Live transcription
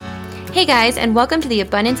Hey guys, and welcome to the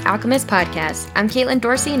Abundance Alchemist podcast. I'm Caitlin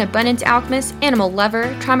Dorsey, an abundance alchemist, animal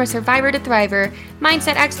lover, trauma survivor to thriver,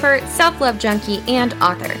 mindset expert, self-love junkie, and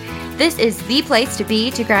author. This is the place to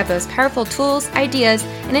be to grab those powerful tools, ideas,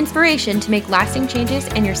 and inspiration to make lasting changes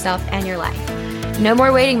in yourself and your life. No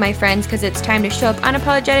more waiting, my friends, because it's time to show up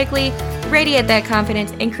unapologetically, radiate that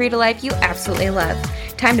confidence, and create a life you absolutely love.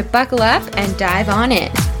 Time to buckle up and dive on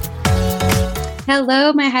in.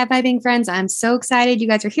 Hello, my high-vibing friends. I'm so excited you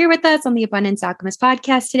guys are here with us on the Abundance Alchemist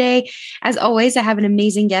podcast today. As always, I have an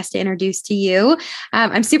amazing guest to introduce to you.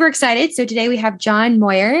 I'm super excited. So today we have John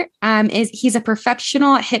Moyer. He's a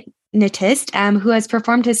professional hypnotist who has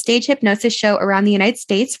performed his stage hypnosis show around the United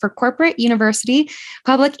States for corporate, university,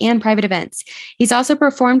 public, and private events. He's also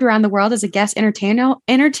performed around the world as a guest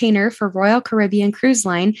entertainer for Royal Caribbean Cruise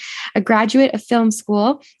Line, a graduate of film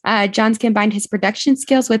school. John's combined his production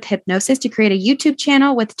skills with hypnosis to create a YouTube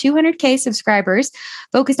channel with 200K subscribers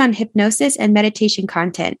focused on hypnosis and meditation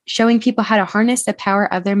content, showing people how to harness the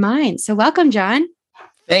power of their minds. So welcome, John.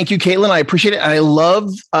 Thank you, Caitlin. I appreciate it. I love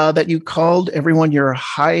that you called everyone your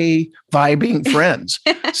high vibing friends.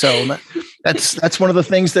 So that's one of the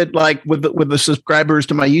things that, like, with the subscribers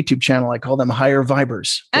to my YouTube channel, I call them higher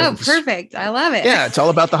vibers. Oh, perfect. I love it. Yeah, it's all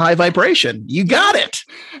about the high vibration. You got it.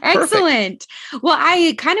 Excellent. Perfect. Well,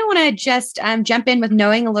 I kind of want to just jump in with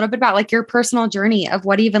knowing a little bit about like your personal journey of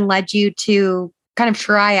what even led you to kind of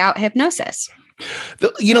try out hypnosis.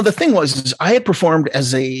 The thing was, I had performed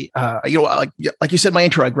as a, like you said, my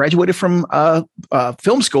intro, I graduated from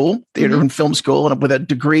film school, theater and film school, and with a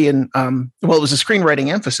degree in, it was a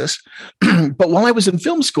screenwriting emphasis. But while I was in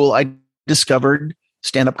film school, I discovered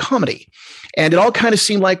stand-up comedy, and it all kind of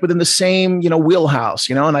seemed like within the same, wheelhouse,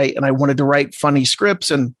 and I wanted to write funny scripts,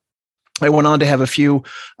 and I went on to have a few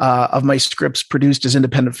of my scripts produced as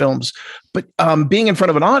independent films. But being in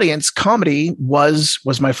front of an audience, comedy was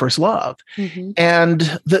my first love. Mm-hmm. And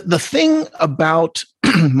the thing about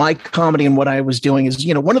my comedy and what I was doing is,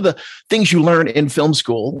 one of the things you learn in film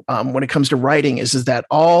school when it comes to writing is that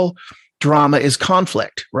all drama is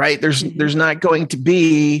conflict, right? There's not going to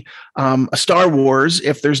be a Star Wars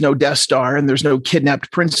if there's no Death Star and there's no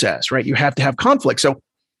kidnapped princess, right? You have to have conflict. So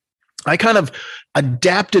I kind of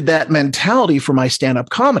adapted that mentality for my stand-up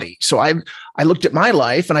comedy. So I looked at my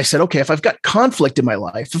life and I said, okay, if I've got conflict in my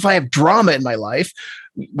life, if I have drama in my life,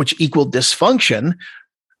 which equaled dysfunction,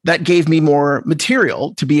 that gave me more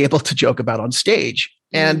material to be able to joke about on stage.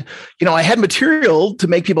 And, I had material to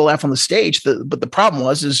make people laugh on the stage. But the problem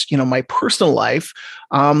was my personal life,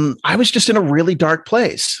 I was just in a really dark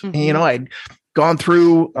place. Mm-hmm. I'd gone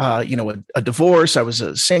through, a divorce. I was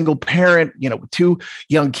a single parent, with 2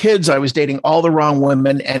 young kids. I was dating all the wrong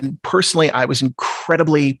women. And personally, I was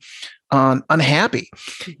incredibly unhappy.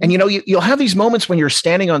 And, you'll have these moments when you're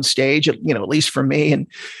standing on stage, at least for me, and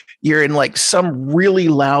you're in like some really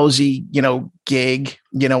lousy, gig,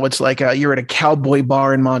 it's like you're at a cowboy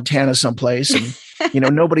bar in Montana someplace,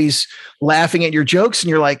 and nobody's laughing at your jokes, and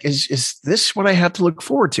you're like, is this what I have to look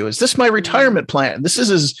forward to? Is this my retirement plan? This is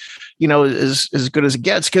as good as it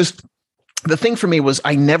gets. Because the thing for me was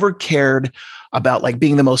I never cared about like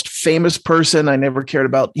being the most famous person. I never cared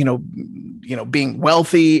about, being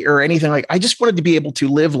wealthy or anything. Like, I just wanted to be able to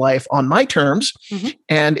live life on my terms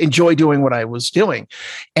and enjoy doing what I was doing.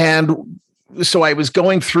 And so I was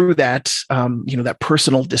going through that, that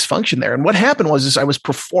personal dysfunction there. And what happened was I was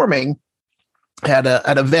performing at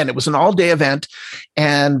an event. It was an all-day event,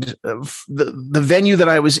 and the venue that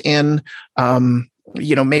I was in,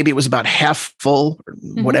 maybe it was about half full, or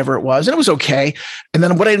whatever it was, and it was okay. And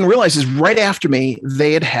then what I didn't realize is right after me,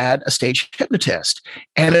 they had a stage hypnotist,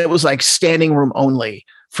 and it was like standing room only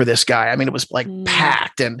for this guy. I mean, it was like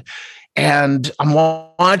packed, and I'm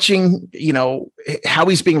watching, how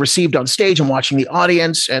he's being received on stage. I'm watching the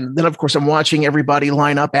audience. And then, of course, I'm watching everybody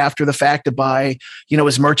line up after the fact to buy,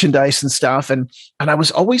 his merchandise and stuff. And I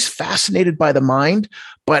was always fascinated by the mind.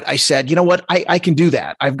 But I said, you know what, I can do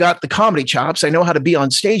that. I've got the comedy chops. I know how to be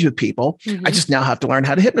on stage with people. I just now have to learn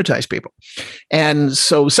how to hypnotize people. And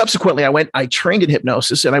so subsequently I trained in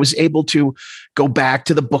hypnosis, and I was able to go back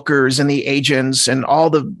to the bookers and the agents and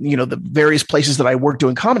all the, the various places that I worked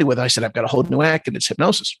doing comedy with. I said, I've got a whole new act, and it's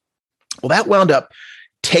hypnosis. Well, that wound up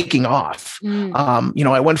taking off.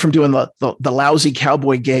 I went from doing the lousy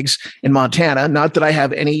cowboy gigs in Montana. Not that I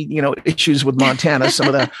have any, issues with Montana, some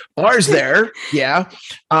of the bars there. Yeah.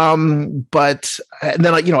 But and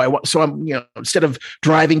then instead of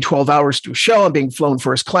driving 12 hours to a show, I'm being flown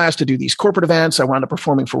first class to do these corporate events. I wound up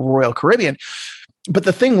performing for Royal Caribbean. But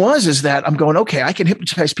the thing is that I'm going, okay, I can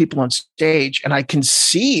hypnotize people on stage, and I can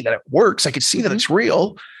see that it works. I can see that it's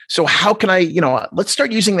real. So how can I, let's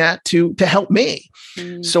start using that to help me.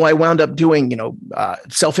 So I wound up doing,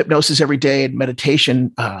 self-hypnosis every day and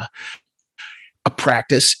meditation, a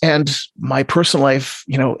practice, and my personal life,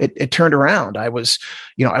 it turned around. I was,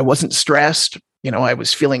 I wasn't stressed. I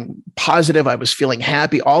was feeling positive. I was feeling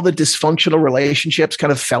happy. All the dysfunctional relationships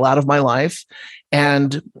kind of fell out of my life.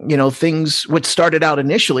 And, what started out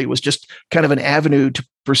initially was just kind of an avenue to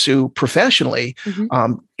pursue professionally,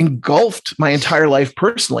 engulfed my entire life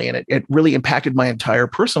personally. And it really impacted my entire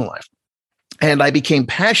personal life. And I became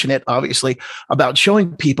passionate, obviously, about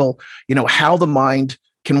showing people, how the mind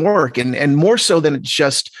can work, and more so than it's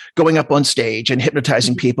just going up on stage and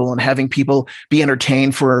hypnotizing people and having people be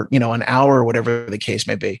entertained for, an hour or whatever the case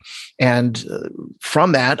may be. And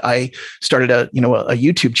from that, I started a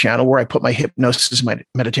YouTube channel where I put my hypnosis, my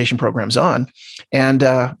meditation programs on. And,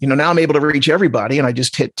 now I'm able to reach everybody, and I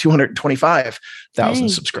just hit 225,000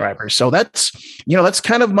 subscribers. So that's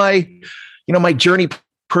kind of my, my journey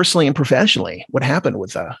personally and professionally, what happened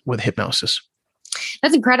with hypnosis.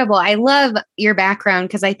 That's incredible. I love your background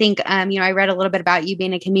because I think, I read a little bit about you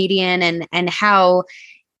being a comedian and how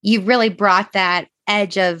you really brought that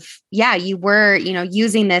edge of, you were,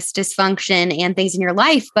 using this dysfunction and things in your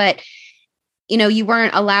life, but, you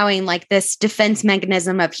weren't allowing like this defense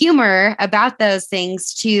mechanism of humor about those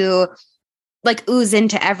things to like ooze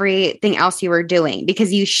into everything else you were doing,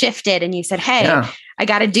 because you shifted and you said, hey, I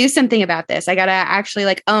got to do something about this. I got to actually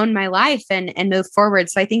like own my life and move forward.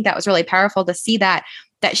 So I think that was really powerful to see that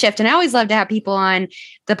shift. And I always love to have people on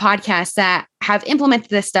the podcast that have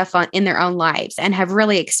implemented this stuff in their own lives and have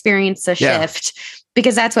really experienced the shift,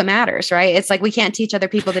 because that's what matters, right? It's like, we can't teach other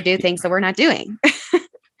people to do things that we're not doing.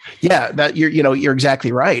 That you're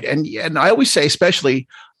exactly right. And I always say, especially,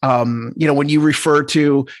 when you refer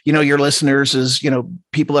to, your listeners as,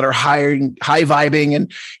 people that are high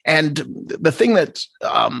vibing, and the thing that,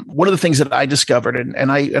 one of the things that I discovered,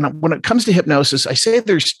 and when it comes to hypnosis, I say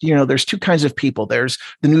there's two kinds of people. There's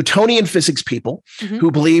the Newtonian physics people who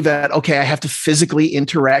believe that, okay, I have to physically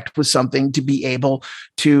interact with something to be able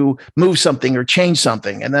to move something or change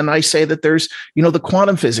something. And then I say that there's, the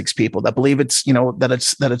quantum physics people that believe it's,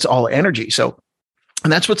 that it's all energy.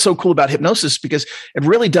 And that's what's so cool about hypnosis, because it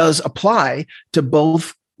really does apply to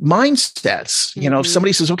both mindsets. If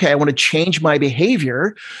somebody says, okay, I want to change my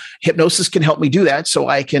behavior, hypnosis can help me do that so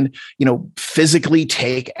I can, physically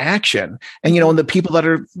take action. And, and the people that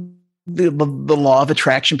are the law of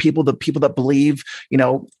attraction people, the people that believe,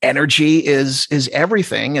 energy is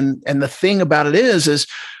everything. And the thing about it is,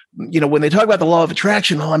 when they talk about the law of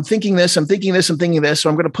attraction, I'm thinking this, I'm thinking this, I'm thinking this, so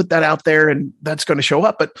I'm going to put that out there and that's going to show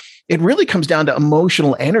up. But it really comes down to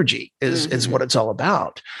emotional energy is what it's all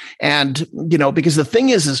about. And, because the thing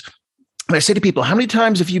is when I say to people, how many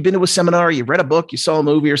times have you been to a seminar, you read a book, you saw a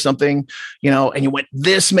movie or something, and you went,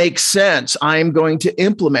 this makes sense, I'm going to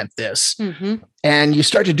implement this. And you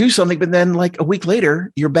start to do something, but then like a week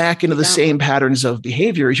later, you're back into the same patterns of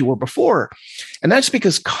behavior as you were before. And that's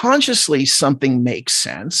because consciously something makes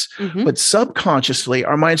sense, but subconsciously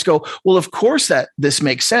our minds go, well, of course that this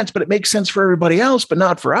makes sense, but it makes sense for everybody else, but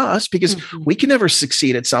not for us, because we can never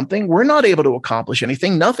succeed at something. We're not able to accomplish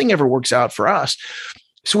anything. Nothing ever works out for us.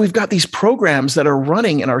 So we've got these programs that are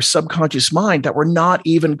running in our subconscious mind that we're not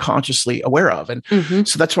even consciously aware of. And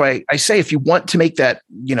so that's why I say, if you want to make that,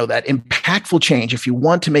 that impactful change, if you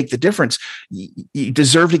want to make the difference, you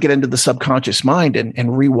deserve to get into the subconscious mind and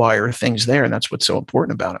rewire things there. And that's what's so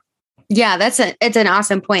important about it. Yeah, it's an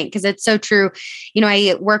awesome point, because it's so true.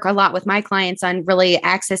 I work a lot with my clients on really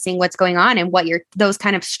accessing what's going on and what those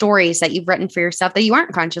kind of stories that you've written for yourself that you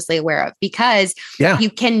aren't consciously aware of, because you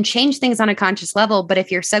can change things on a conscious level. But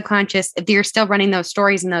if you're subconscious, if you're still running those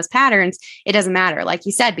stories and those patterns, it doesn't matter. Like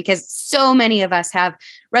you said, because so many of us have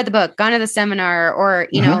read the book, gone to the seminar, or,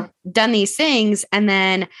 done these things. And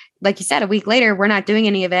then, like you said, a week later, we're not doing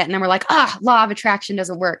any of it. And then we're like, law of attraction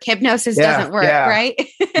doesn't work. Hypnosis doesn't work. Right.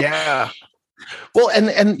 Well, and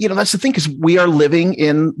that's the thing, because we are living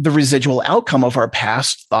in the residual outcome of our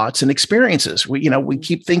past thoughts and experiences. We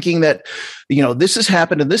keep thinking that, this has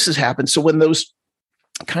happened and this has happened. So when those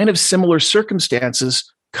kind of similar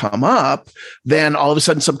circumstances come up, then all of a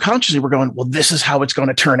sudden subconsciously we're going, well, this is how it's going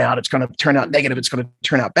to turn out. It's going to turn out negative. It's going to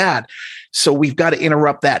turn out bad. So we've got to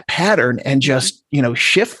interrupt that pattern and just,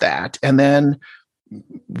 shift that, and then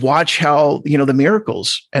watch how, the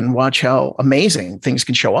miracles, and watch how amazing things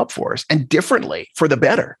can show up for us, and differently for the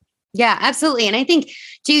better. Yeah, absolutely. And I think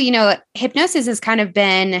too, hypnosis has kind of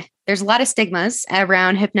been, there's a lot of stigmas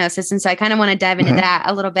around hypnosis. And so I kind of want to dive into that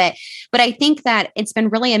a little bit, but I think that it's been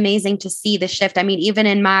really amazing to see the shift. I mean, even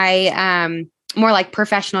in my, more like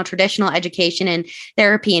professional, traditional education and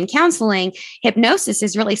therapy and counseling, hypnosis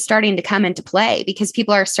is really starting to come into play because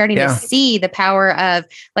people are starting to see the power of,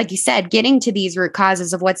 like you said, getting to these root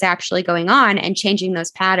causes of what's actually going on and changing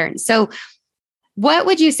those patterns. So what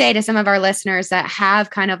would you say to some of our listeners that have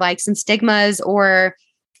kind of like some stigmas or,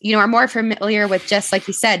 are more familiar with just, like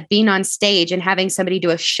you said, being on stage and having somebody do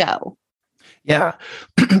a show? Yeah.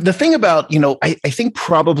 The thing about, I think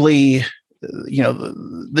probably,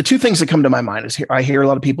 the two things that come to my mind is I hear a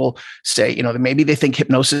lot of people say, that maybe they think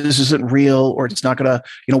hypnosis isn't real or it's not going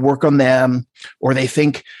to, work on them, or they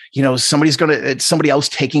think, it's somebody else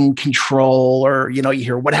taking control, or, you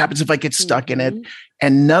hear what happens if I get stuck in it.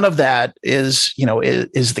 And none of that is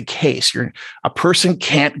the case. A person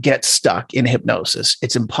can't get stuck in hypnosis.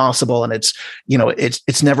 It's impossible. And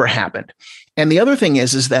it's never happened. And the other thing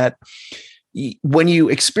is that when you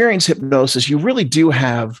experience hypnosis, you really do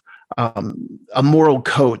have a moral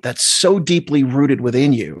code that's so deeply rooted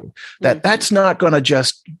within you that that's not going to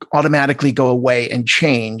just automatically go away and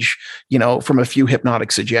change, from a few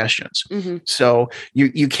hypnotic suggestions. So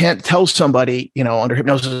you can't tell somebody, under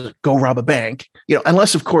hypnosis, go rob a bank,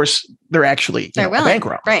 unless of course they're actually a bank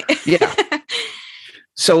robber. Right. Yeah.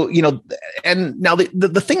 So, and now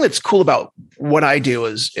the thing that's cool about what I do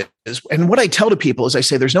is, and what I tell to people is I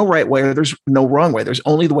say, there's no right way or there's no wrong way. There's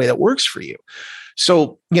only the way that works for you.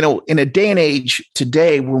 So, in a day and age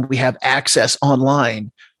today when we have access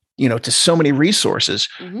online, to so many resources,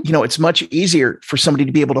 it's much easier for somebody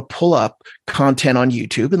to be able to pull up content on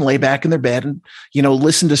YouTube and lay back in their bed and,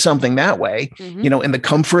 listen to something that way, in the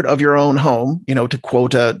comfort of your own home, to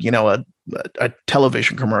quote a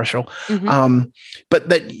television commercial. But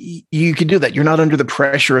that you can do that. You're not under the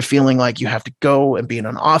pressure of feeling like you have to go and be in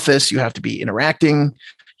an office. You have to be interacting,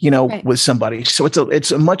 with somebody. So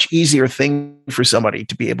it's a much easier thing for somebody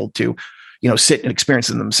to be able to, sit and experience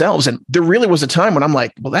it themselves. And there really was a time when I'm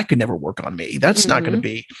like, well, that could never work on me. That's not going to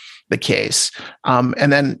be the case.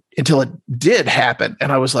 And then until it did happen,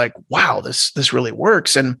 and I was like, wow, this really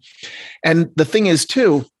works. And the thing is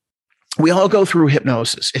too, we all go through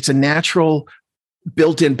hypnosis. It's a natural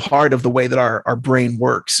built-in part of the way that our brain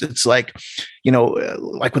works. It's like,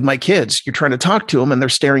 like with my kids, you're trying to talk to them and they're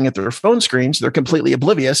staring at their phone screens. They're completely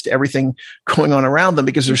oblivious to everything going on around them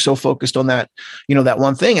because they're so focused on that, that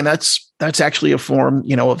one thing. And that's actually a form,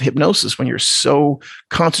 of hypnosis. When you're so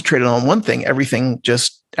concentrated on one thing, everything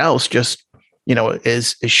else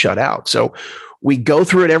is shut out. So we go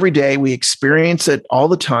through it every day. We experience it all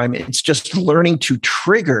the time. It's just learning to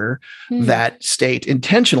trigger that state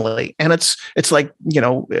intentionally. And it's like,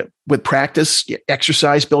 with practice,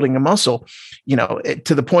 exercise, building a muscle,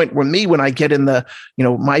 to the point when I get in the,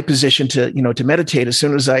 my position to meditate, as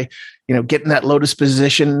soon as I, get in that lotus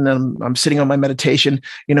position and I'm sitting on my meditation,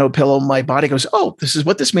 pillow, my body goes, oh, this is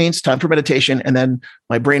what this means. Time for meditation. And then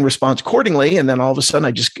my brain responds accordingly. And then all of a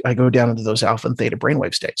sudden I go down into those alpha and theta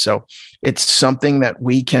brainwave states. So it's something that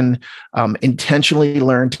we can intentionally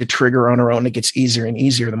learn to trigger on our own. It gets easier and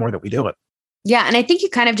easier the more that we do it. Yeah. And I think you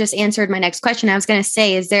kind of just answered my next question. I was going to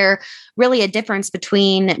say, is there really a difference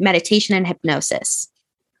between meditation and hypnosis?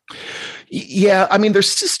 Yeah. I mean,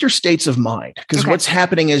 there's sister states of mind, because what's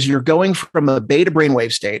happening is you're going from a beta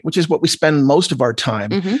brainwave state, which is what we spend most of our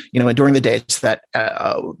time, and during the day, it's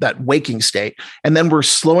that waking state. And then we're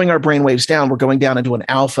slowing our brainwaves down. We're going down into an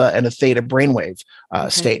alpha and a theta brainwave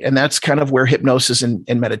state. And that's kind of where hypnosis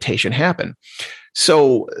and meditation happen.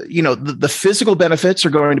 So, the physical benefits are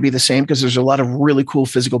going to be the same because there's a lot of really cool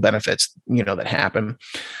physical benefits, that happen.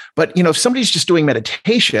 But, if somebody's just doing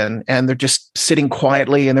meditation and they're just sitting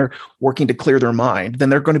quietly and they're working to clear their mind, then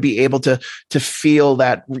they're going to be able to feel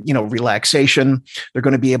that, relaxation. They're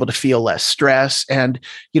going to be able to feel less stress. And,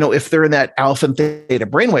 if they're in that alpha and theta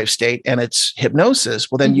brainwave state and it's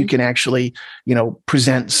hypnosis, well, then you can actually,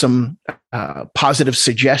 present some positive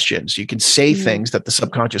suggestions. You can say things that the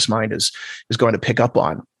subconscious mind is going to pick up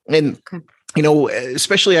on. And,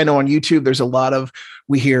 especially I know on YouTube, there's a lot of,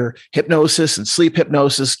 we hear hypnosis and sleep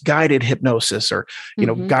hypnosis, guided hypnosis, or,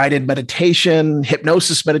 guided meditation,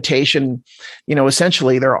 hypnosis meditation,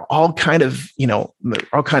 essentially they're all kind of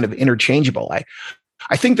interchangeable.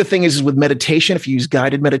 I think the thing is with meditation, if you use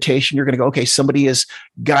guided meditation, you're going to go, okay, somebody is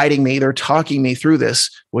guiding me. They're talking me through this,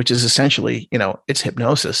 which is essentially, it's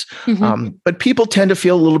hypnosis. But people tend to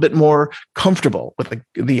feel a little bit more comfortable with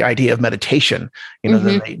the idea of meditation, than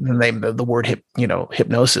the word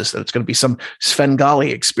hypnosis, that it's going to be some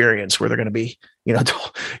Svengali experience where they're going to be,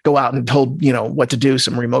 go out and told, what to do,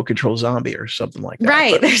 some remote control zombie or something like that.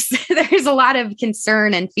 Right. But there's a lot of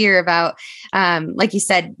concern and fear about, like you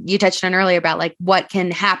said, you touched on earlier about like what can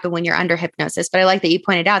happen when you're under hypnosis. But I like that you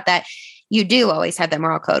pointed out that you do always have that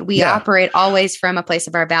moral code. We Yeah. operate always from a place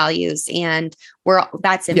of our values, and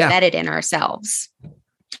that's embedded in ourselves.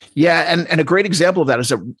 Yeah. And a great example of that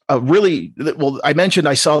is a really, well, I mentioned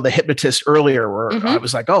I saw the hypnotist earlier where I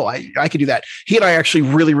was like, oh, I could do that. He and I are actually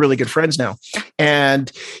really, really good friends now.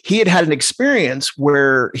 And he had an experience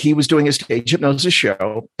where he was doing a stage hypnosis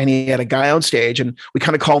show and he had a guy on stage, and we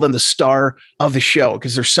kind of call them the star of the show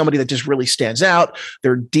because there's somebody that just really stands out.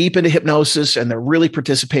 They're deep into hypnosis and they're really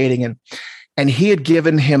participating. And he had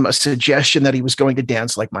given him a suggestion that he was going to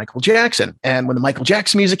dance like Michael Jackson. And when the Michael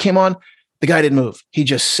Jackson music came on, the guy didn't move. He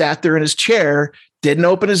just sat there in his chair, didn't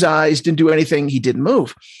open his eyes, didn't do anything. He didn't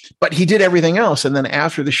move, but he did everything else. And then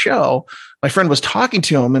after the show, my friend was talking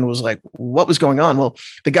to him and was like, what was going on? Well,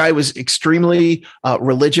 the guy was extremely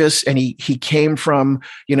religious, and he came from,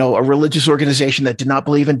 a religious organization that did not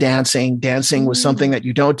believe in dancing. Dancing was something that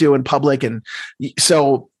you don't do in public. And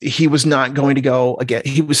so he was not going to go again.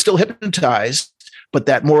 He was still hypnotized, but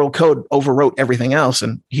that moral code overwrote everything else,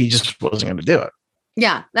 and he just wasn't going to do it.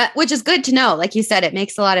 Yeah, which is good to know. Like you said, it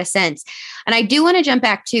makes a lot of sense. And I do want to jump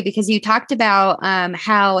back too, because you talked about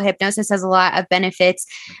how hypnosis has a lot of benefits,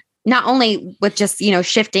 not only with just,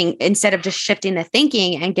 shifting, instead of just shifting the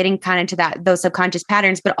thinking and getting kind of into those subconscious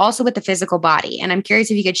patterns, but also with the physical body. And I'm curious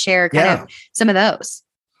if you could share kind of some of those.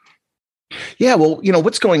 Yeah, well,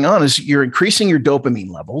 what's going on is you're increasing your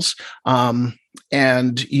dopamine levels,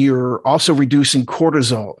 and you're also reducing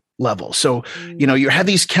cortisol level. So, you have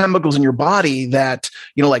these chemicals in your body that,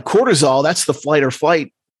 like cortisol, that's the flight or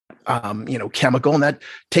flight, chemical, and that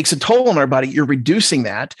takes a toll on our body. You're reducing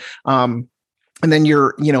that. And then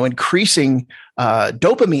you're, increasing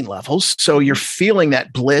dopamine levels. So you're feeling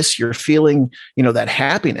that bliss, you're feeling, that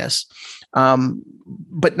happiness.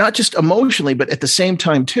 But not just emotionally, but at the same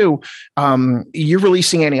time too, you're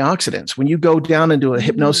releasing antioxidants. When you go down into a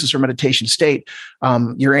hypnosis or meditation state,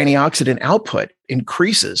 your antioxidant output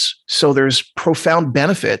increases. So there's profound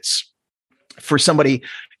benefits for somebody,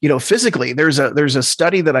 physically. There's a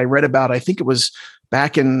study that I read about, I think it was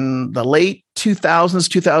back in the late 2000s,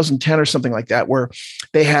 2010 or something like that, where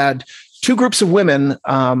they had two groups of women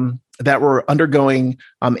that were undergoing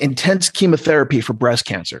intense chemotherapy for breast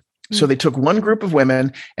cancer. So they took one group of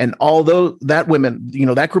women, and although that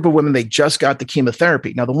group of women, they just got the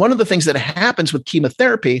chemotherapy. Now, one of the things that happens with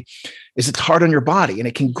chemotherapy is it's hard on your body, and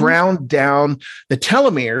it can ground down the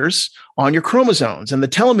telomeres on your chromosomes. And the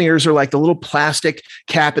telomeres are like the little plastic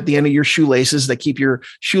cap at the end of your shoelaces that keep your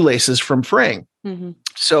shoelaces from fraying.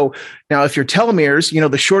 So now if your telomeres,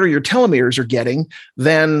 the shorter your telomeres are getting,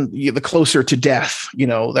 then the closer to death,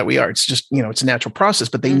 that we are. It's just, it's a natural process,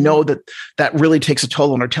 but they know that really takes a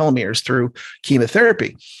toll on our telomeres through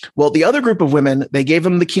chemotherapy. Well, the other group of women, they gave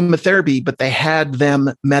them the chemotherapy, but they had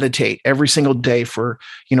them meditate every single day for,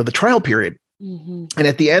 the trial period. And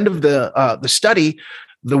at the end of the study,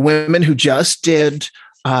 the women who just did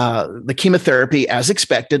the chemotherapy, as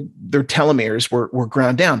expected, their telomeres were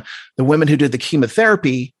ground down. The women who did the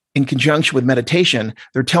chemotherapy in conjunction with meditation,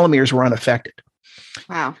 their telomeres were unaffected.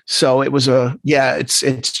 Wow. So it was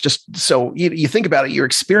it's just, so you think about it, you're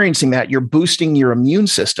experiencing that, you're boosting your immune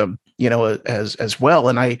system, as well.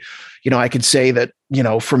 And I could say that,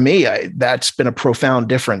 for me, that's been a profound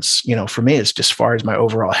difference, for me, is just as far as my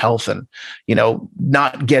overall health and,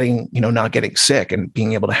 not getting sick and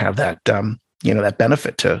being able to have that, that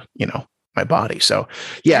benefit to, my body. So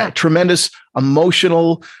tremendous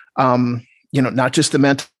emotional, not just the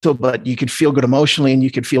mental, but you could feel good emotionally and you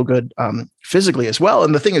could feel good physically as well.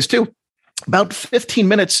 And the thing is too, about 15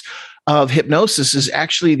 minutes of hypnosis is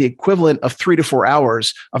actually the equivalent of 3 to 4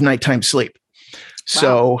 hours of nighttime sleep.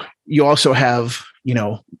 So you also have,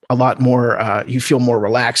 a lot more, you feel more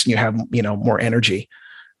relaxed and you have, more energy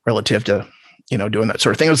relative to, doing that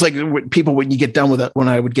sort of thing. It was like people, when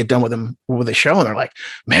I would get done with them with a show, and they're like,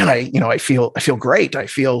 man, I feel great. I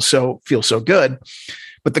feel so good.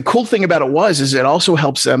 But the cool thing about it is it also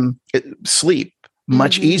helps them sleep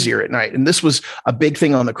much easier at night. And this was a big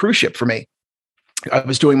thing on the cruise ship for me. I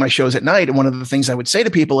was doing my shows at night. And one of the things I would say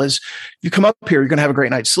to people is, if you come up here, you're going to have a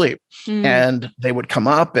great night's sleep. And they would come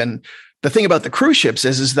up. And the thing about the cruise ships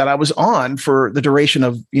is that I was on for the duration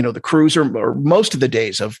of, the cruise or most of the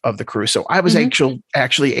days of the cruise. So I was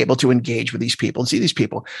actually able to engage with these people and see these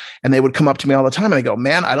people. And they would come up to me all the time and I go,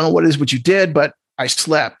 man, I don't know what you did, but I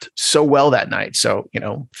slept so well that night. So,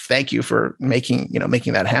 thank you for making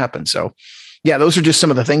that happen. So yeah, those are just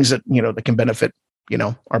some of the things that, that can benefit,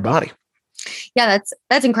 our body. Yeah,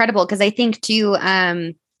 that's incredible. Cause I think too,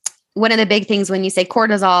 one of the big things when you say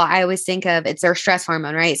cortisol, I always think of it's our stress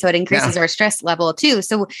hormone, right? So it increases our stress level too.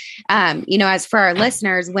 So, as for our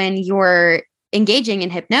listeners, when you're engaging in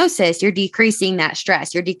hypnosis, you're decreasing that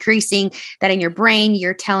stress. You're decreasing that in your brain.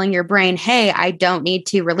 You're telling your brain, hey, I don't need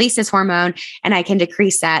to release this hormone and I can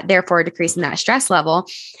decrease that, therefore decreasing that stress level.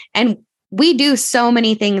 And we do so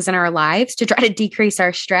many things in our lives to try to decrease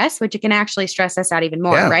our stress, which it can actually stress us out even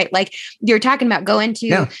more, right? Like you're talking about going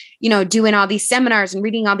to, doing all these seminars and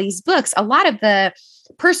reading all these books. A lot of the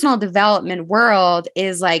personal development world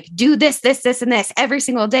is like, do this, this, this, and this every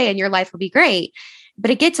single day and your life will be great. But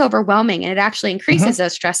it gets overwhelming and it actually increases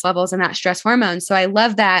those stress levels and that stress hormone. So I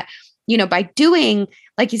love that, by doing,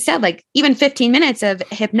 like you said, like even 15 minutes of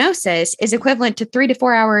hypnosis is equivalent to 3 to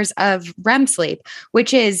 4 hours of REM sleep,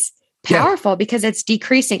 which is powerful because it's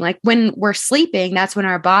decreasing. Like when we're sleeping, that's when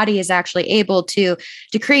our body is actually able to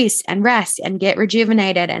decrease and rest and get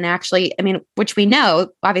rejuvenated. And actually, which we know,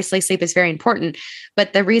 obviously sleep is very important,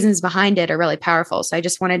 but the reasons behind it are really powerful. So I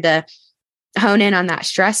just wanted to hone in on that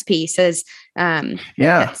stress piece as,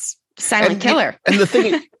 silent killer. And the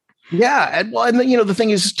thing, the thing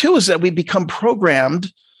is too, is that we become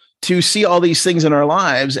programmed to see all these things in our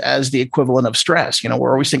lives as the equivalent of stress.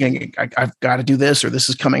 We're always thinking, I've got to do this, or this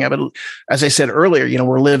is coming up. As I said earlier,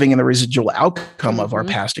 we're living in the residual outcome of our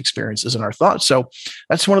past experiences and our thoughts. So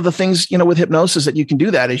that's one of the things, with hypnosis that you can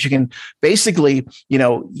do that is you can basically,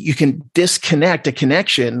 you can disconnect a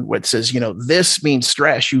connection which says, this means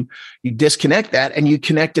stress. You disconnect that and you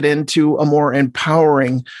connect it into a more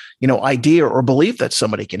empowering, idea or belief that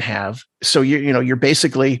somebody can have. So you're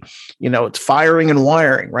basically, it's firing and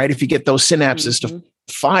wiring, right? If you get those synapses to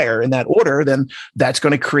fire in that order, then that's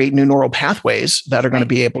going to create new neural pathways that are going to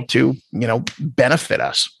be able to, benefit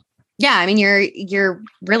us. Yeah. You're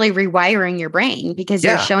really rewiring your brain because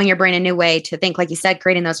you're showing your brain a new way to think, like you said,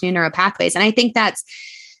 creating those new neural pathways. And I think that's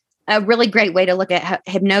a really great way to look at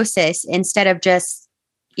hypnosis instead of just,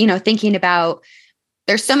 thinking about,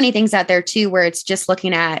 there's so many things out there too, where it's just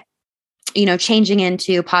looking at, changing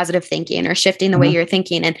into positive thinking or shifting the way you're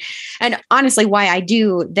thinking. And honestly, why I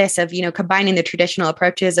do this of, combining the traditional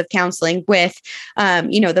approaches of counseling with,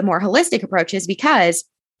 the more holistic approaches, because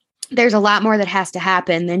there's a lot more that has to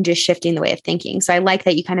happen than just shifting the way of thinking. So I like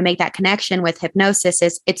that you kind of make that connection with hypnosis.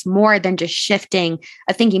 It's more than just shifting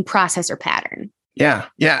a thinking process or pattern. Yeah.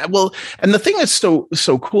 Yeah. Well, and the thing that's so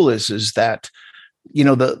cool is that,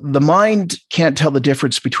 the mind can't tell the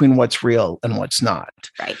difference between what's real and what's not.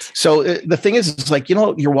 Right. So the thing is, it's like,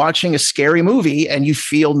 you're watching a scary movie and you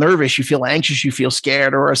feel nervous, you feel anxious, you feel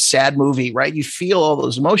scared, or a sad movie, right? You feel all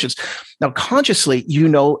those emotions. Now, consciously,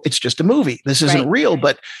 it's just a movie. This isn't real,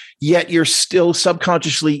 but yet you're still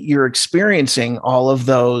subconsciously, you're experiencing all of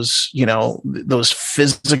those, those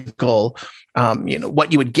physical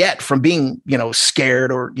what you would get from being,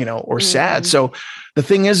 scared or sad. So the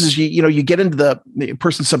thing is you get into the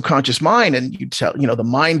person's subconscious mind and you tell, the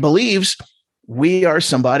mind believes we are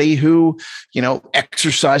somebody who,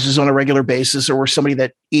 exercises on a regular basis, or we're somebody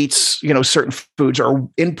that eats, certain foods or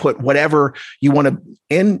input whatever you want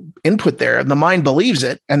to input there. And the mind believes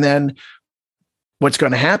it. And then what's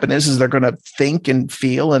going to happen is they're going to think and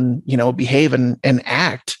feel and, behave and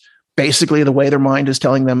act basically the way their mind is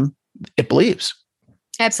telling them it believes.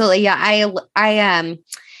 Absolutely. Yeah. I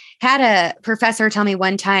had a professor tell me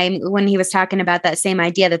one time when he was talking about that same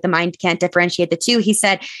idea that the mind can't differentiate the two. He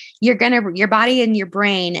said, your body and your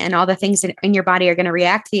brain and all the things in your body are going to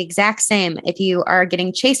react the exact same if you are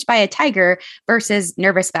getting chased by a tiger versus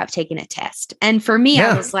nervous about taking a test. And for me,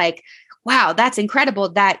 I was like, wow, that's incredible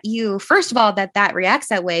that you, first of all, that reacts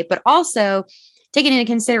that way, but also taking into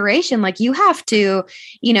consideration, like you have to,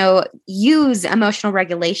 use emotional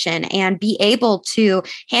regulation and be able to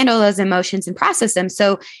handle those emotions and process them.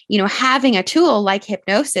 So, having a tool like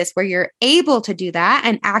hypnosis where you're able to do that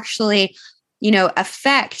and actually,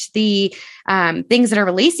 affect the things that are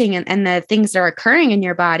releasing and the things that are occurring in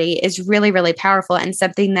your body is really, really powerful and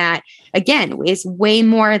something that, again, is way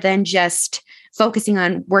more than just focusing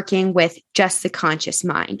on working with just the conscious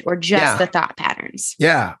mind or just the thought patterns.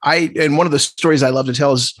 Yeah. And one of the stories I love to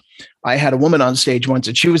tell is I had a woman on stage once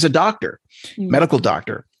and she was a doctor, medical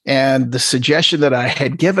doctor. And the suggestion that I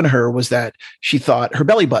had given her was that she thought her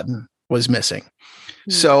belly button was missing.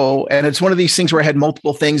 So, and it's one of these things where I had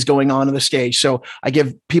multiple things going on the stage. So I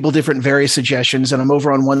give people different various suggestions and I'm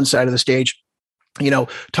over on one side of the stage,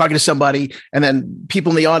 talking to somebody, and then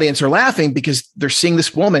people in the audience are laughing because they're seeing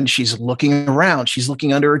this woman. She's looking around, she's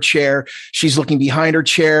looking under her chair, she's looking behind her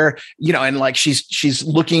chair, and like she's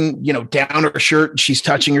looking, down her shirt, and she's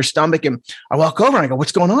touching her stomach. And I walk over and I go,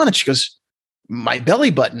 "What's going on?" And she goes, "My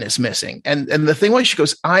belly button is missing." And the thing was, she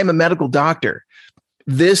goes, "I'm a medical doctor.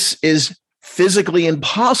 This is physically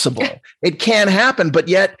impossible. It can happen, but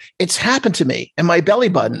yet it's happened to me. And my belly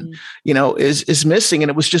button, is missing." And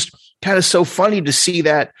it was just kind of so funny to see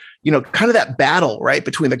that, kind of that battle, right,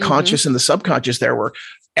 between the conscious and the subconscious there, where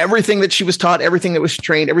everything that she was taught, everything that was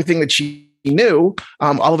trained, everything that she knew,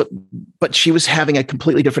 all of it, but she was having a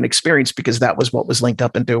completely different experience because that was what was linked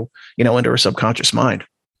up into her subconscious mind.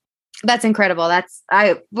 That's incredible.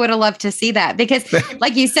 I would have loved to see that because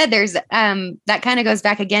like you said, there's, that kind of goes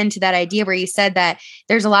back again to that idea where you said that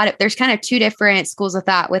there's kind of two different schools of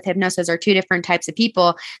thought with hypnosis, or two different types of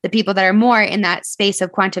people. The people that are more in that space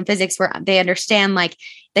of quantum physics where they understand like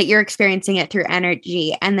that you're experiencing it through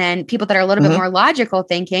energy. And then people that are a little bit more logical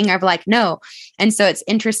thinking are like, no. And so it's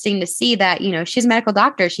interesting to see that, she's a medical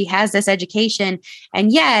doctor. She has this education,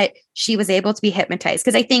 and yet she was able to be hypnotized.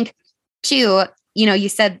 Because I think too, you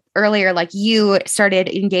said earlier, like you started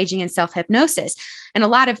engaging in self-hypnosis, and a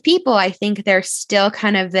lot of people, I think they're still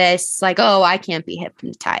kind of this like, oh, I can't be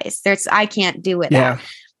hypnotized. I can't do it. Yeah.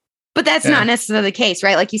 But that's not necessarily the case,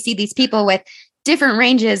 right? Like you see these people with different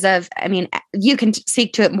ranges of, I mean, you can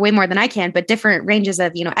speak to it way more than I can, but different ranges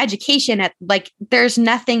of, education at like, there's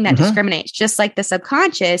nothing that discriminates, just like the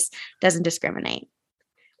subconscious doesn't discriminate,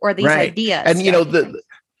 or these ideas. And,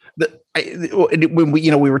 when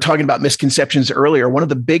we were talking about misconceptions earlier, one of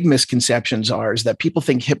the big misconceptions is that people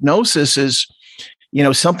think hypnosis is,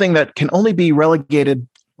 something that can only be relegated,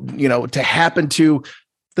 to happen to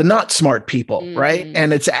the not smart people, right?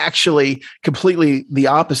 And it's actually completely the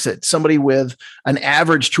opposite. Somebody with an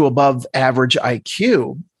average to above average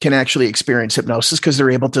IQ can actually experience hypnosis because they're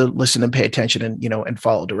able to listen and pay attention and, and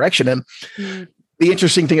follow direction. And the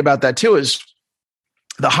interesting thing about that too is,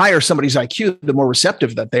 the higher somebody's IQ, the more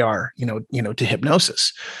receptive that they are, to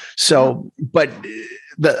hypnosis. So, but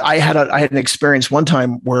I had an experience one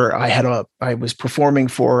time where I was performing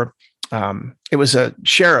for, it was a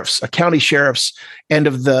county sheriff's end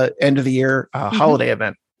of the year holiday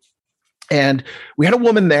event. And we had a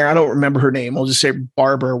woman there. I don't remember her name. I'll just say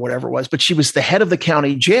Barbara or whatever it was, but she was the head of the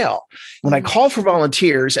county jail. When I called for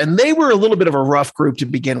volunteers, and they were a little bit of a rough group to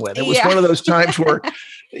begin with. It was one of those times where,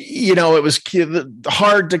 it was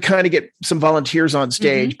hard to kind of get some volunteers on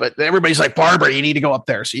stage, but everybody's like, Barbara, you need to go up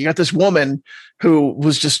there. So you got this woman who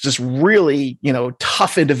was just this really,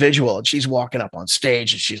 tough individual. And she's walking up on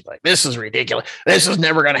stage and she's like, this is ridiculous. This is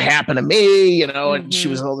never going to happen to me, and she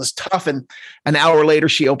was all this tough. And an hour later,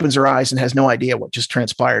 she opens her eyes and has no idea what just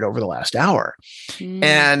transpired over the last hour.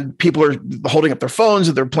 And people are holding up their phones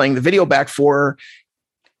and they're playing the video back for her.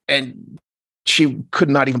 And she could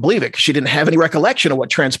not even believe it because she didn't have any recollection of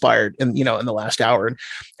what transpired in the last hour.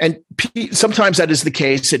 And sometimes that is the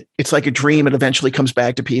case. It's like a dream. It eventually comes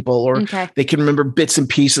back to people, or they can remember bits and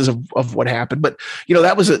pieces of what happened. But,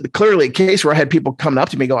 that was clearly a case where I had people coming up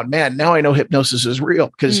to me going, man, now I know hypnosis is real,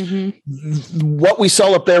 because what we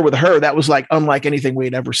saw up there with her, that was like unlike anything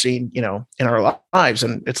we'd ever seen, in our lives.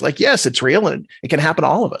 And it's like, yes, it's real, and it can happen to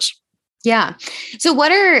all of us. Yeah. So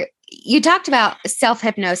you talked about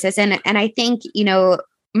self-hypnosis, and I think,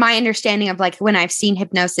 my understanding of like when I've seen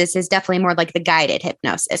hypnosis is definitely more like the guided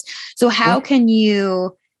hypnosis. So how can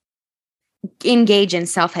you engage in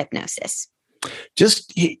self-hypnosis?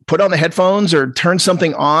 Just put on the headphones or turn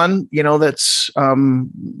something on, that's,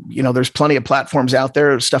 there's plenty of platforms out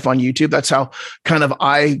there, stuff on YouTube. That's how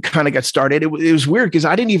I got started. It was weird because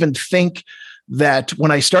I didn't even think that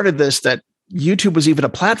when I started this, that YouTube was even a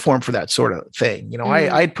platform for that sort of thing.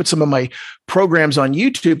 I'd put some of my programs on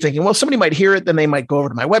YouTube thinking, well, somebody might hear it, then they might go over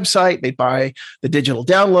to my website, they'd buy the digital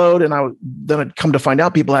download. And then I'd come to find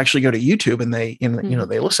out people actually go to YouTube and they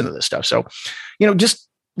listen to this stuff. So, just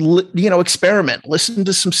experiment, listen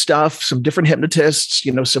to some stuff, some different hypnotists,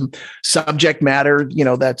 some subject matter,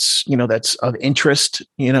 that's of interest,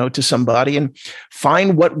 to somebody, and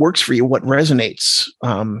find what works for you, what resonates,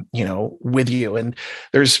 with you. And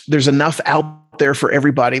there's enough out there for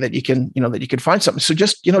everybody that you can find something. So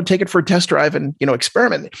just, take it for a test drive and,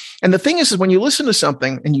 experiment. And the thing is when you listen to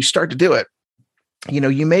something and you start to do it,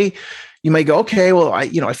 you may go, okay, well,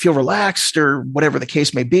 I feel relaxed, or whatever the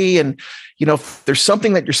case may be. And, if there's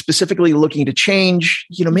something that you're specifically looking to change,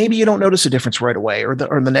 maybe you don't notice a difference right away, or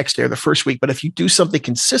the next day or the first week. But if you do something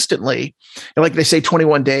consistently, like they say,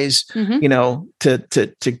 21 days,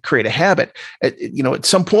 to create a habit, at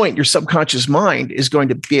some point your subconscious mind is going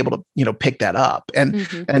to be able to, pick that up.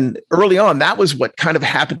 And early on, that was what kind of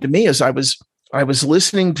happened to me. As I was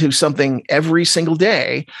listening to something every single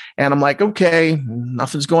day, and I'm like, okay,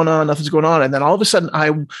 nothing's going on. And then all of a sudden I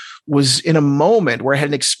was in a moment where I had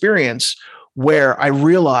an experience where I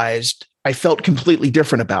realized I felt completely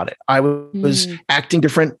different about it. I was acting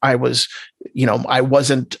different. I was, I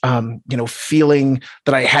wasn't, feeling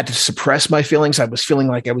that I had to suppress my feelings. I was feeling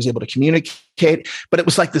like I was able to communicate, but it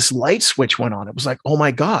was like this light switch went on. It was like, oh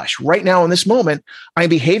my gosh, right now in this moment, I'm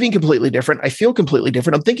behaving completely different. I feel completely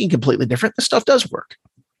different. I'm thinking completely different. This stuff does work.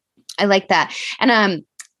 I like that. And,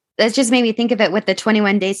 that just made me think of it with the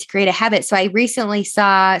 21 days to create a habit. So I recently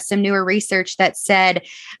saw some newer research that said,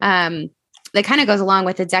 that kind of goes along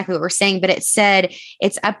with exactly what we're saying, but it said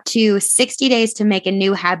it's up to 60 days to make a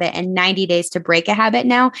new habit and 90 days to break a habit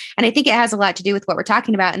now. And I think it has a lot to do with what we're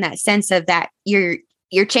talking about in that sense of that you're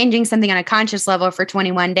changing something on a conscious level for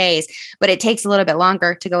 21 days, but it takes a little bit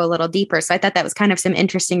longer to go a little deeper. So I thought that was kind of some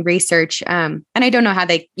interesting research. And I don't know how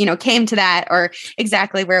they, came to that or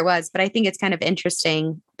exactly where it was, but I think it's kind of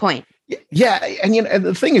interesting point. Yeah. And, and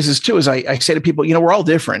the thing is I say to people, we're all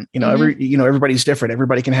different, everybody's different.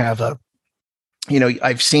 Everybody can have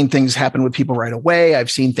I've seen things happen with people right away.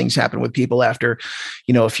 I've seen things happen with people after,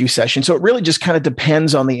 a few sessions. So it really just kind of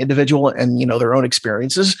depends on the individual and, their own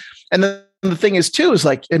experiences. And then the thing is too, is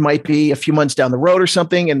like, it might be a few months down the road or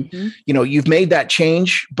something. And, you've made that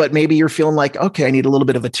change, but maybe you're feeling like, okay, I need a little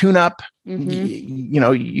bit of a tune up.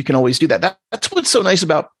 You can always do that. That's what's so nice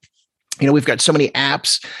about, we've got so many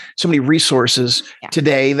apps, so many resources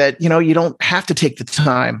today that, you don't have to take the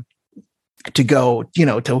time to go,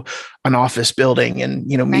 to an office building and,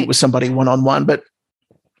 meet with somebody one-on-one. But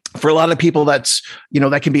for a lot of people, that's,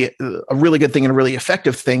 that can be a really good thing and a really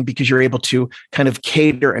effective thing because you're able to kind of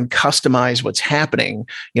cater and customize what's happening,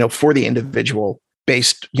 for the individual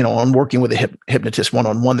based, on working with a hypnotist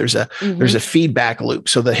one-on-one. There's a feedback loop.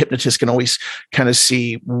 So the hypnotist can always kind of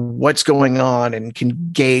see what's going on and can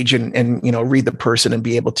gauge and read the person and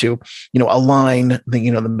be able to, align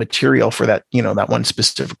the material for that, that one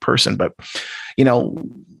specific person. But,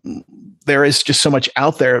 there is just so much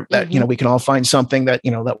out there that, we can all find something that,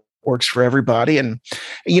 that works for everybody. And,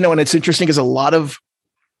 and it's interesting because a lot of,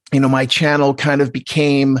 my channel kind of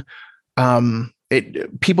became,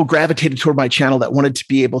 people gravitated toward my channel that wanted to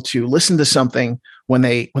be able to listen to something when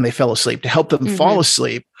they fell asleep, to help them fall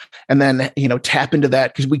asleep, and then tap into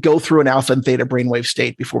that, because we go through an alpha and theta brainwave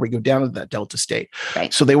state before we go down to that delta state.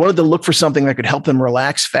 Right. So they wanted to look for something that could help them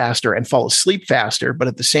relax faster and fall asleep faster, but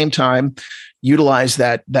at the same time utilize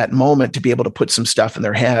that moment to be able to put some stuff in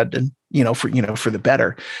their head and for the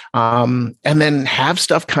better, and then have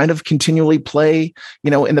stuff kind of continually play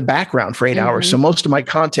in the background for 8 hours. So most of my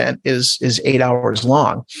content is 8 hours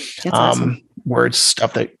long. That's awesome. Where it's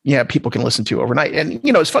stuff that people can listen to overnight. And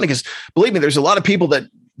it's funny because, believe me, there's a lot of people that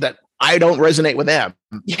I don't resonate with them.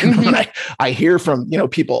 And I hear from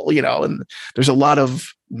people, and there's a lot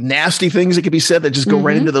of nasty things that could be said that just go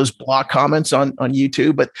right into those block comments on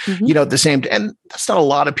YouTube. But at the same time, and that's not a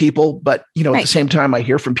lot of people, but at the same time, I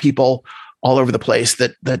hear from people all over the place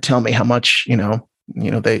that tell me how much they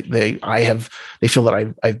feel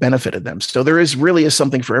that I've benefited them. So there really is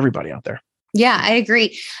something for everybody out there. Yeah, I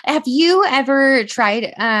agree. Have you ever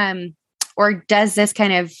tried, or does this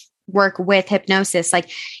kind of work with hypnosis?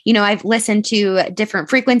 Like, I've listened to different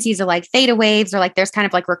frequencies of like theta waves, or like there's kind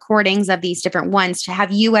of like recordings of these different ones.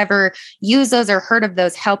 Have you ever used those or heard of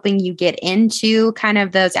those helping you get into kind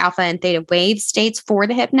of those alpha and theta wave states for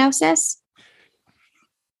the hypnosis?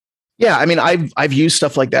 Yeah, I mean, I've used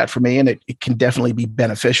stuff like that for me, and it can definitely be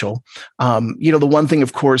beneficial. The one thing,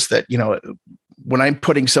 of course, that when I'm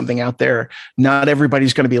putting something out there, not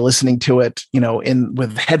everybody's going to be listening to it,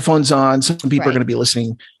 with headphones on. Some people are going to be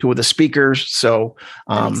listening to it with the speakers. So,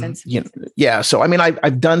 that makes sense. So, I mean,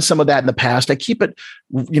 I've done some of that in the past. I keep it,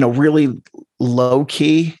 really low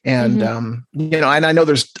key. And, and I know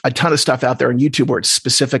there's a ton of stuff out there on YouTube where it's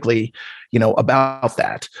specifically, about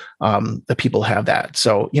that, that people have that.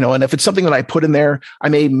 So, and if it's something that I put in there, I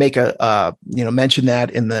may make mention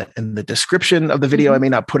that in the description of the video. I may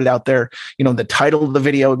not put it out there, in the title of the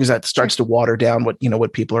video, because that starts to water down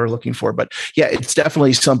what people are looking for. But yeah, it's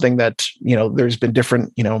definitely something that, there's been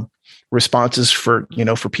different, responses for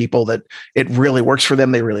people that it really works for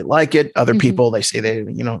them. They really like it. Other people, they say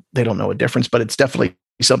they don't know a difference, but it's definitely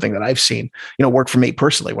something that I've seen, work for me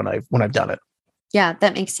personally when I've done it. Yeah,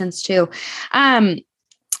 that makes sense too. I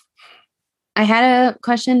had a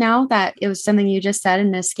question now that it was something you just said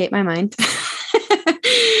and it escaped my mind.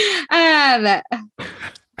 I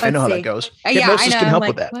know how that goes. Hypnosis can help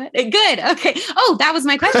with that. What? Good. Okay. Oh, that was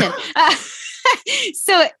my question.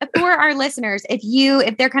 So for our listeners,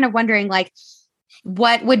 if they're kind of wondering, like,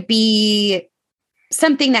 what would be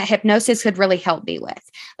something that hypnosis could really help me with?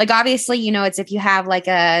 Like, obviously, it's if you have like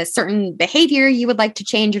a certain behavior you would like to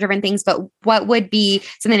change or different things, but what would be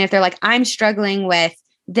something if they're like, I'm struggling with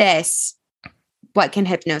this, what can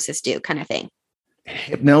hypnosis do, kind of thing?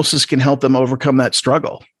 Hypnosis can help them overcome that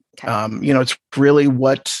struggle. Okay. It's really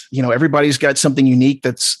what, everybody's got something unique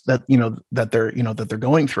that they're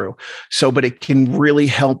going through. So, but it can really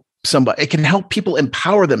help somebody. It can help people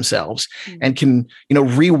empower themselves and can,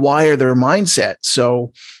 rewire their mindset.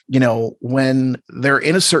 So, when they're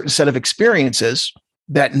in a certain set of experiences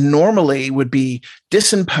that normally would be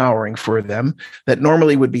disempowering for them, that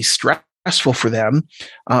normally would be stressful for them,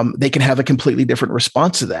 they can have a completely different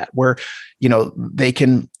response to that, where, they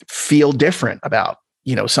can feel different about,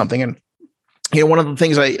 something. And, one of the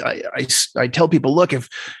things I tell people, look, if,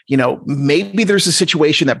 maybe there's a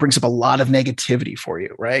situation that brings up a lot of negativity for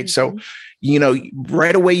you, right? So,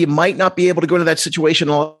 right away, you might not be able to go to that situation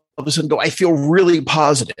and all of a sudden go, I feel really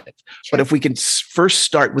positive. Sure. But if we can first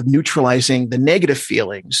start with neutralizing the negative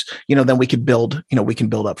feelings, then we can build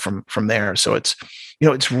up from there. So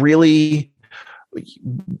it's really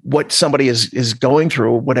what somebody is going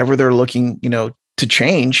through, whatever they're looking, to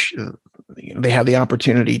change. They have the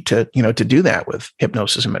opportunity to do that with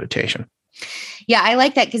hypnosis and meditation. Yeah, I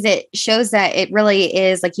like that because it shows that it really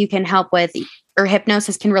is like you can help with, or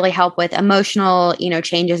hypnosis can really help with emotional,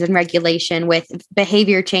 changes and regulation, with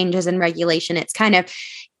behavior changes and regulation. It's kind of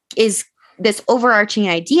is this overarching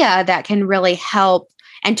idea that can really help,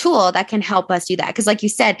 and tool that can help us do that. Because like you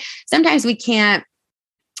said, sometimes we can't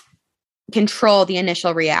control the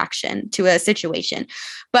initial reaction to a situation,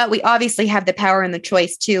 but we obviously have the power and the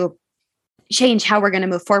choice to change how we're going to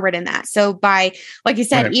move forward in that. So by, like you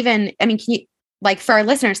said, right. Can you, like for our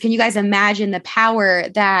listeners, can you guys imagine the power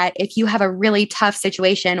that if you have a really tough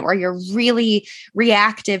situation or you're really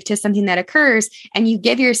reactive to something that occurs and you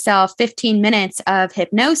give yourself 15 minutes of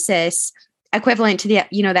hypnosis equivalent to the,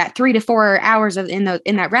 that 3 to 4 hours in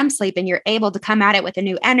that REM sleep, and you're able to come at it with a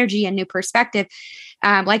new energy and new perspective.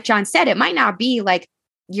 Like John said, it might not be like,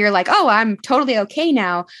 you're like, oh, I'm totally okay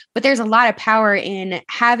now. But there's a lot of power in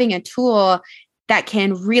having a tool that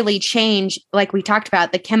can really change, like we talked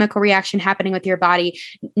about, the chemical reaction happening with your body,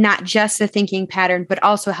 not just the thinking pattern, but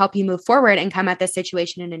also help you move forward and come at the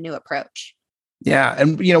situation in a new approach. Yeah.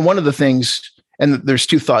 And, one of the things, and there's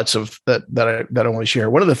two thoughts of that I want to share.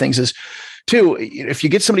 One of the things is, too, if you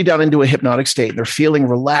get somebody down into a hypnotic state and they're feeling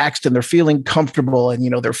relaxed and they're feeling comfortable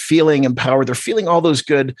and, they're feeling empowered, they're feeling all those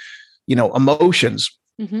good, emotions.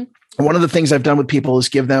 Mm-hmm. One of the things I've done with people is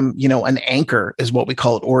give them, an anchor is what we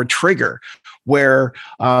call it, or a trigger, where,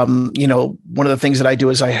 one of the things that I do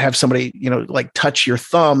is I have somebody, like touch your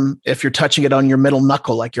thumb. If you're touching it on your middle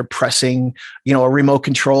knuckle, like you're pressing, a remote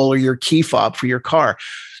control or your key fob for your car.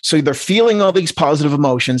 So they're feeling all these positive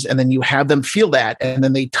emotions, and then you have them feel that, and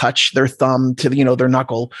then they touch their thumb to their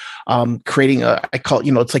knuckle, creating I call it,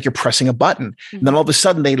 it's like you're pressing a button. Mm-hmm. And then all of a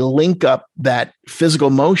sudden they link up that physical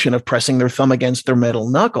motion of pressing their thumb against their middle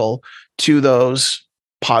knuckle to those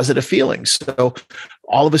positive feelings. So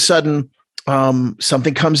all of a sudden,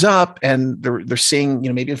 something comes up and they're seeing,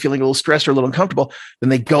 maybe feeling a little stressed or a little uncomfortable. Then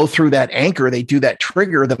they go through that anchor, they do that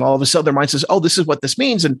trigger. Then all of a sudden their mind says, oh, this is what this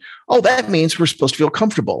means. And, oh, that means we're supposed to feel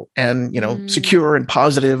comfortable and, secure and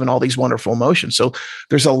positive and all these wonderful emotions. So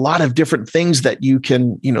there's a lot of different things that you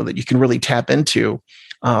can really tap into,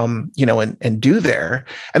 and do there.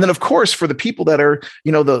 And then of course, for the people that are,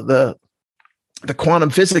 the quantum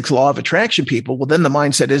physics law of attraction people, well, then the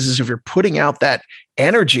mindset is if you're putting out that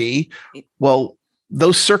energy, well,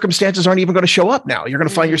 those circumstances aren't even going to show up now. You're going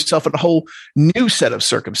to find yourself in a whole new set of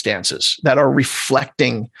circumstances that are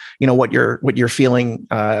reflecting, what you're feeling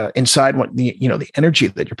inside, what the energy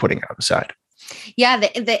that you're putting out inside. Yeah,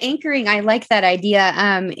 the anchoring, I like that idea.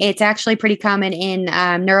 It's actually pretty common in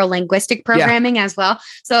neuro-linguistic programming as well.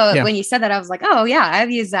 So when you said that, I was like, oh yeah,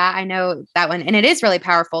 I've used that. I know that one. And it is really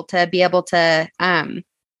powerful to be able to,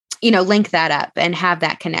 link that up and have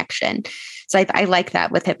that connection. So I like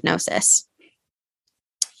that with hypnosis.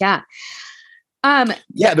 Yeah.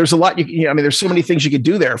 There's a lot. There's so many things you could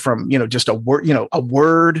do there, from, just a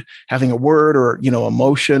word, having a word, or,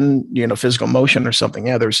 emotion, physical motion or something.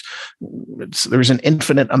 Yeah. There's an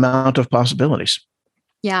infinite amount of possibilities.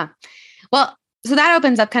 Yeah. Well, so that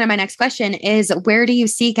opens up kind of my next question is, where do you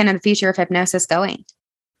see kind of the future of hypnosis going?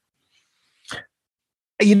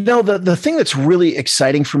 The thing that's really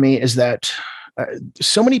exciting for me is that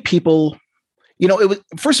so many people,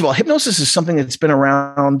 first of all, hypnosis is something that's been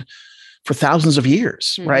around for thousands of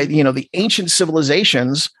years, right? The ancient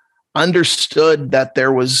civilizations understood that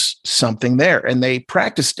there was something there and they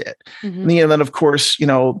practiced it. Mm-hmm. And then of course,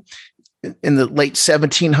 in the late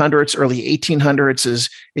 1700s, early 1800s, as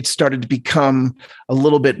it started to become a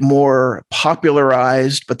little bit more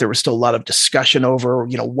popularized, but there was still a lot of discussion over,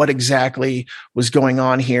 what exactly was going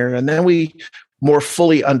on here. And then we more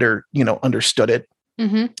fully understood it.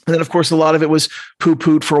 Mm-hmm. And then, of course, a lot of it was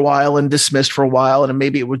poo-pooed for a while and dismissed for a while, and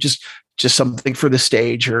maybe it was just something for the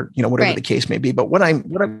stage, or whatever the case may be. But what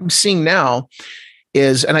I'm seeing now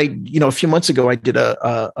is, and a few months ago I did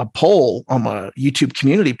a poll on my YouTube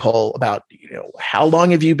community poll about how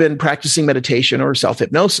long have you been practicing meditation or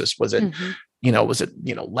self-hypnosis? Was it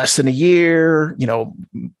less than a year,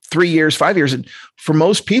 3 years, 5 years? And for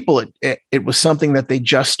most people, it was something that they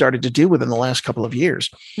just started to do within the last couple of years.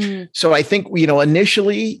 Mm. So I think,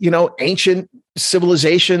 initially, ancient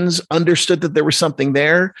civilizations understood that there was something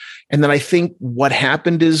there. And then I think what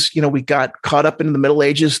happened is, we got caught up in the Middle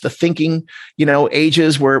Ages, the thinking,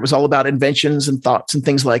 ages where it was all about inventions and thoughts and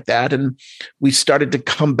things like that. And we started to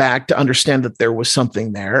come back to understand that there was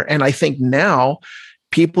something there. And I think now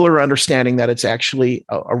people are understanding that it's actually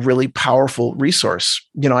a really powerful resource.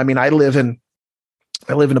 I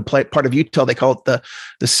live in a part of Utah. They call it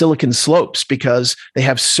the Silicon Slopes, because they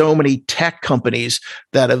have so many tech companies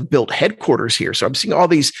that have built headquarters here. So I'm seeing all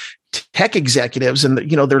these tech executives, and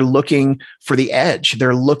they're looking for the edge.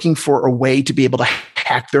 They're looking for a way to be able to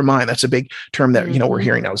hack their mind. That's a big term that we're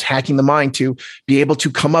hearing now, is hacking the mind, to be able to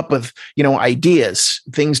come up with ideas,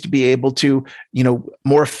 things to be able to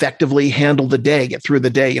more effectively handle the day, get through the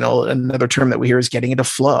day. Another term that we hear is getting into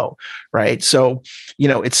flow, right? So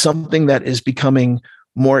it's something that is becoming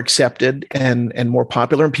more accepted and more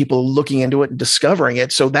popular, and people looking into it and discovering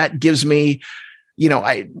it. So that gives me,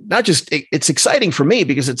 it's exciting for me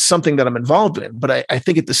because it's something that I'm involved in, but I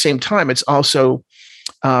think at the same time, it's also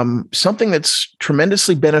something that's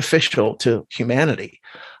tremendously beneficial to humanity.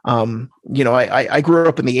 I grew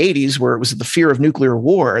up in the 80s where it was the fear of nuclear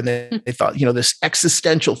war, and they thought, this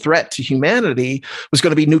existential threat to humanity was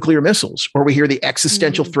going to be nuclear missiles, or we hear the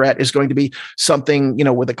existential threat is going to be something,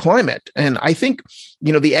 with the climate. And I think,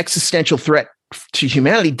 the existential threat to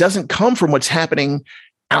humanity doesn't come from what's happening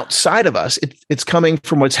outside of us. It's coming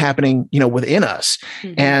from what's happening, within us.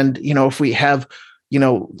 Mm-hmm. And, if we have,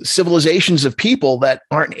 civilizations of people that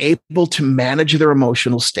aren't able to manage their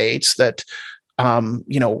emotional states, that,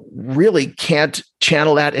 really can't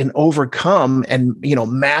channel that and overcome and,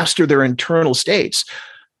 master their internal states.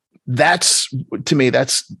 That's, to me,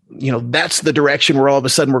 that's the direction where all of a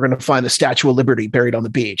sudden we're going to find the Statue of Liberty buried on the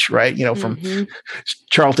beach, right? From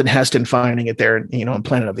Charlton Heston finding it there, in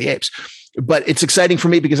Planet of the Apes. But it's exciting for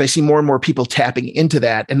me because I see more and more people tapping into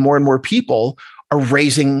that, and more people are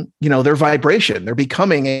raising, their vibration. They're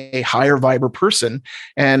becoming a higher viber person.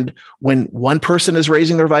 And when one person is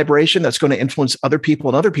raising their vibration, that's going to influence other people.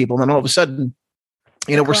 And then all of a sudden,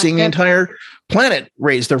 we're seeing the entire planet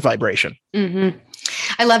raise their vibration. Mm-hmm.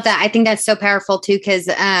 I love that. I think that's so powerful too, because,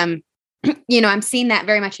 I'm seeing that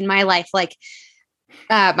very much in my life. Like,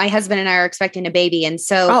 my husband and I are expecting a baby. And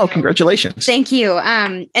so, congratulations. Thank you.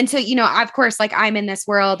 And so, of course, like, I'm in this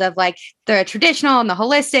world of like the traditional and the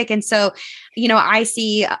holistic. And so,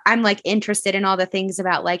 I'm like interested in all the things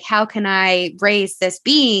about like, how can I raise this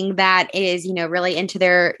being that is, really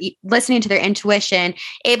into listening to their intuition,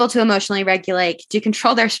 able to emotionally regulate, to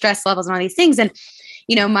control their stress levels and all these things. And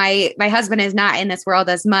my husband is not in this world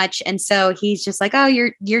as much. And so he's just like, oh,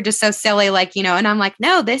 you're just so silly. Like, and I'm like,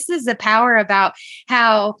 no, this is the power about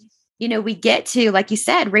how, we get to, like you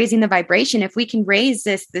said, raising the vibration. If we can raise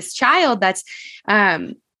this child that's,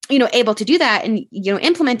 able to do that and,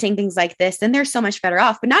 implementing things like this, then they're so much better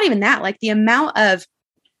off. But not even that, like the amount of,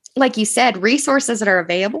 like you said, resources that are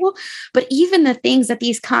available, but even the things that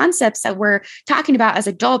these concepts that we're talking about as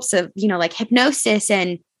adults of, like hypnosis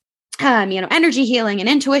and energy healing and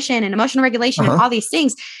intuition and emotional regulation and all these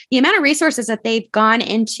things, the amount of resources that they've gone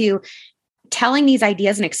into telling these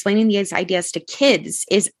ideas and explaining these ideas to kids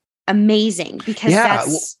is amazing, because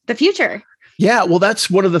that's the future. Yeah. Well, that's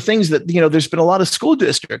one of the things that, there's been a lot of school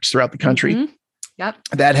districts throughout the country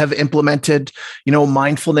that have implemented,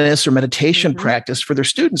 mindfulness or meditation practice for their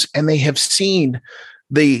students. And they have seen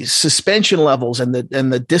the suspension levels and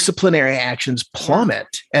the disciplinary actions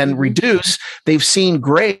plummet and reduce. They've seen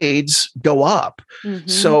grades go up.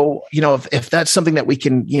 So, if that's something that we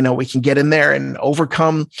can get in there and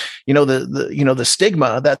overcome, the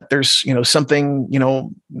stigma that there's,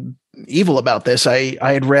 something, evil about this. I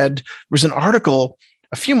had read, there was an article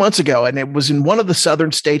a few months ago, and it was in one of the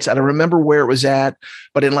southern states. I don't remember where it was at,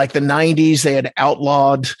 but in like the 90s, they had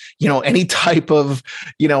outlawed, any type of,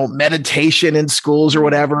 meditation in schools or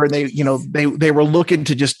whatever. And they were looking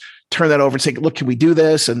to just turn that over and say, look, can we do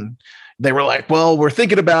this? And, they were like, well, we're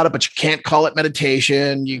thinking about it, but you can't call it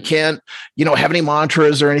meditation. You can't, have any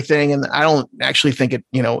mantras or anything. And I don't actually think it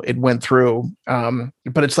went through.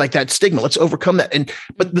 But it's like that stigma. Let's overcome that.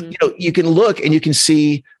 But you can look and you can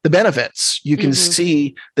see the benefits. You can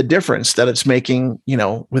see the difference that it's making,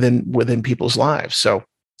 within people's lives. So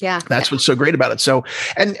yeah, that's what's so great about it. So,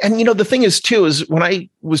 and the thing is too, is when I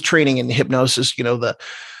was training in hypnosis,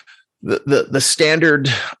 the standard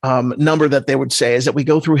number that they would say is that we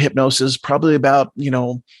go through hypnosis probably about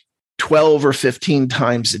 12 or 15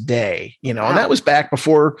 times a day, and that was back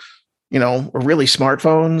before really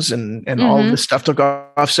smartphones and all of this stuff took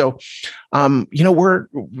off. So what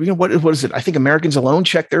is it? I think Americans alone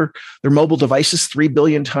check their mobile devices 3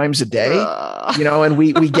 billion times a day. And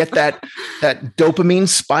we get that dopamine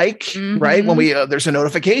spike, right? When there's a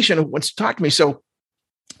notification who wants to talk to me. So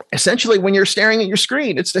essentially, when you're staring at your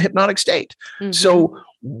screen, it's the hypnotic state. So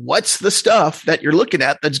what's the stuff that you're looking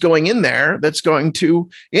at that's going in there that's going to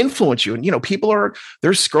influence you? And, people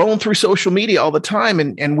they're scrolling through social media all the time.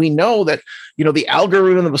 And we know that, the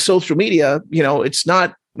algorithm of social media, it's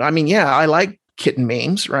not, I like kitten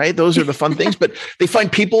memes, right? Those are the fun things, but they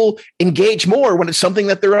find people engage more when it's something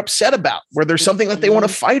that they're upset about, where there's something that they want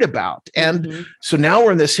to fight about. And so now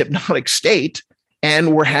we're in this hypnotic state.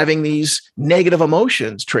 And we're having these negative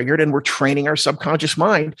emotions triggered, and we're training our subconscious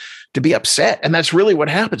mind to be upset. And that's really what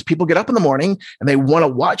happens. People get up in the morning and they want to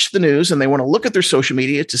watch the news and they want to look at their social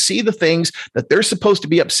media to see the things that they're supposed to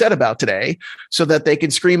be upset about today so that they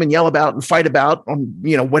can scream and yell about and fight about on,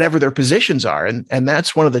 whatever their positions are. And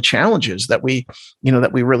that's one of the challenges that we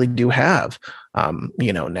really do have,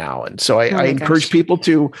 now. And so I encourage people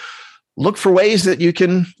to look for ways that you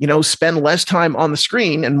can, spend less time on the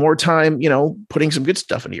screen and more time, putting some good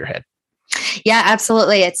stuff into your head. Yeah,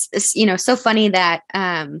 absolutely. It's so funny that,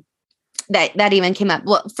 that even came up.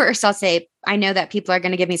 Well, first I'll say, I know that people are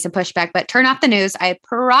going to give me some pushback, but turn off the news. I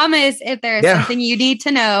promise if there's something you need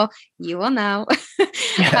to know, you will know.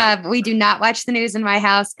 We do not watch the news in my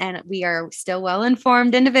house, and we are still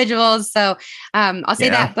well-informed individuals. So I'll say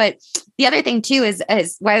that. But the other thing too is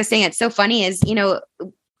why I was saying it's so funny is,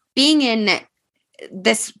 being in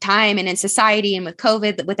this time and in society and with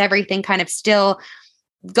COVID, with everything kind of still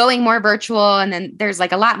going more virtual. And then there's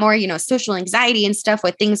like a lot more, social anxiety and stuff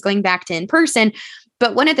with things going back to in person.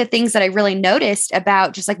 But one of the things that I really noticed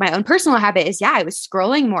about just like my own personal habit is, I was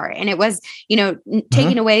scrolling more, and it was,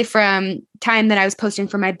 taking away from time that I was posting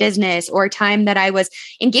for my business or time that I was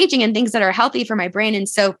engaging in things that are healthy for my brain. And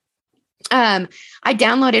so I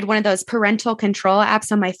downloaded one of those parental control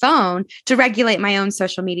apps on my phone to regulate my own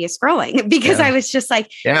social media scrolling because I was just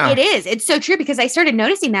like, it's so true, because I started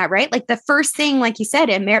noticing that, right? Like the first thing, like you said,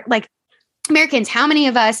 Americans, how many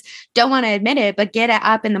of us don't want to admit it, but get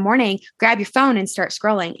up in the morning, grab your phone and start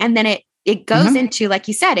scrolling. And then it goes into, like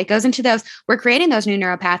you said, it goes into those, we're creating those new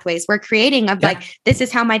neural pathways. We're creating like, this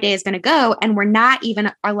is how my day is going to go. And we're not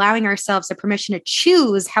even allowing ourselves the permission to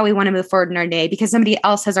choose how we want to move forward in our day, because somebody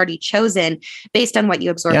else has already chosen based on what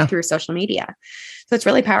you absorb through social media. So it's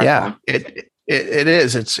really powerful. Yeah, it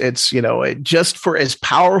is. It's, just for as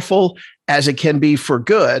powerful as it can be for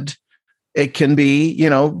good, it can be,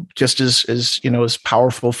 just as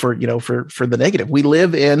powerful for the negative. We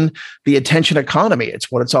live in the attention economy. It's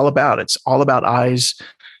what it's all about. It's all about eyes,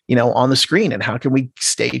 on the screen, and how can we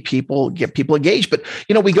get people engaged? But,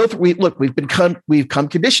 we've become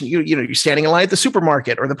conditioned. You're standing in line at the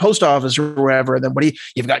supermarket or the post office or wherever, and then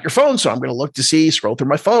you've got your phone. So I'm going to look to scroll through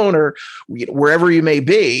my phone or wherever you may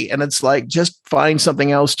be. And it's like, just find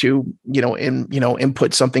something else to,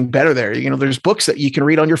 input something better there. There's books that you can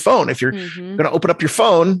read on your phone. If you're going to open up your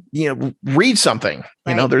phone, read something.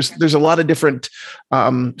 Right. There's a lot of different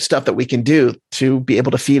stuff that we can do to be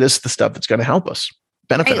able to feed us the stuff that's going to help us.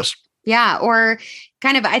 Benefit us. Yeah. Or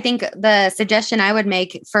kind of, I think the suggestion I would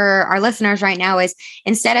make for our listeners right now is,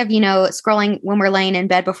 instead of, scrolling when we're laying in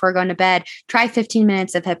bed before going to bed, try 15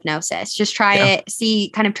 minutes of hypnosis. Just try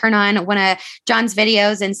it, kind of turn on one of John's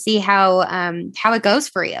videos and see how it goes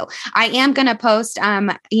for you. I am going to post,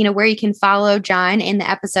 where you can follow John in the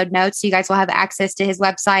episode notes. So you guys will have access to his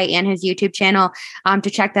website and his YouTube channel to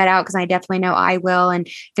check that out, because I definitely know I will, and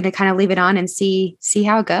going to kind of leave it on and see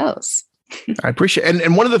how it goes. I appreciate it.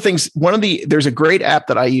 And one of the things, there's a great app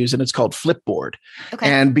that I use, and it's called Flipboard. Okay.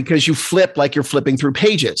 And because you flip like you're flipping through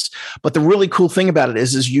pages, but the really cool thing about it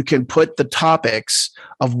is you can put the topics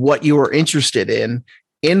of what you are interested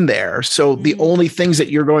in there. So the only things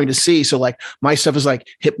that you're going to see, so like my stuff is like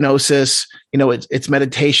hypnosis, it's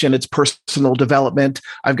meditation, it's personal development.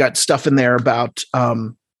 I've got stuff in there about,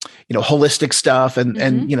 holistic stuff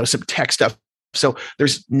and some tech stuff. So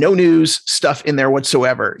there's no news stuff in there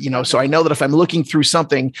whatsoever, so I know that if I'm looking through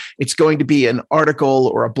something, it's going to be an article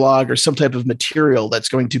or a blog or some type of material that's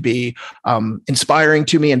going to be inspiring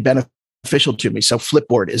to me and beneficial to me. So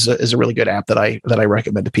Flipboard is a really good app that I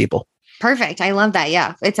recommend to people. Perfect. I love that.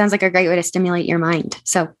 Yeah. It sounds like a great way to stimulate your mind.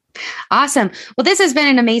 So awesome. Well, this has been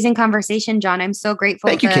an amazing conversation, John. I'm so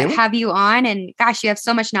grateful to have you on. And gosh, you have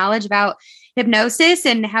so much knowledge about hypnosis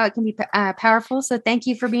and how it can be powerful. So thank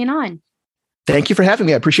you for being on. Thank you for having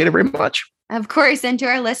me. I appreciate it very much. Of course. And to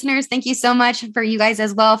our listeners, thank you so much for you guys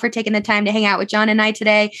as well for taking the time to hang out with John and I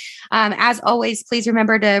today. As always, please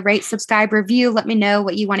remember to rate, subscribe, review. Let me know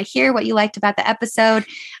what you want to hear, what you liked about the episode.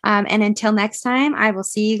 And until next time, I will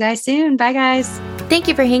see you guys soon. Bye, guys. Thank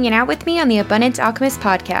you for hanging out with me on the Abundance Alchemist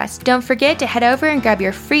podcast. Don't forget to head over and grab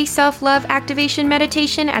your free self-love activation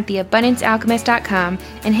meditation at theabundancealchemist.com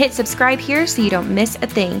and hit subscribe here so you don't miss a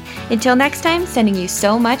thing. Until next time, sending you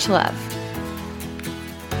so much love.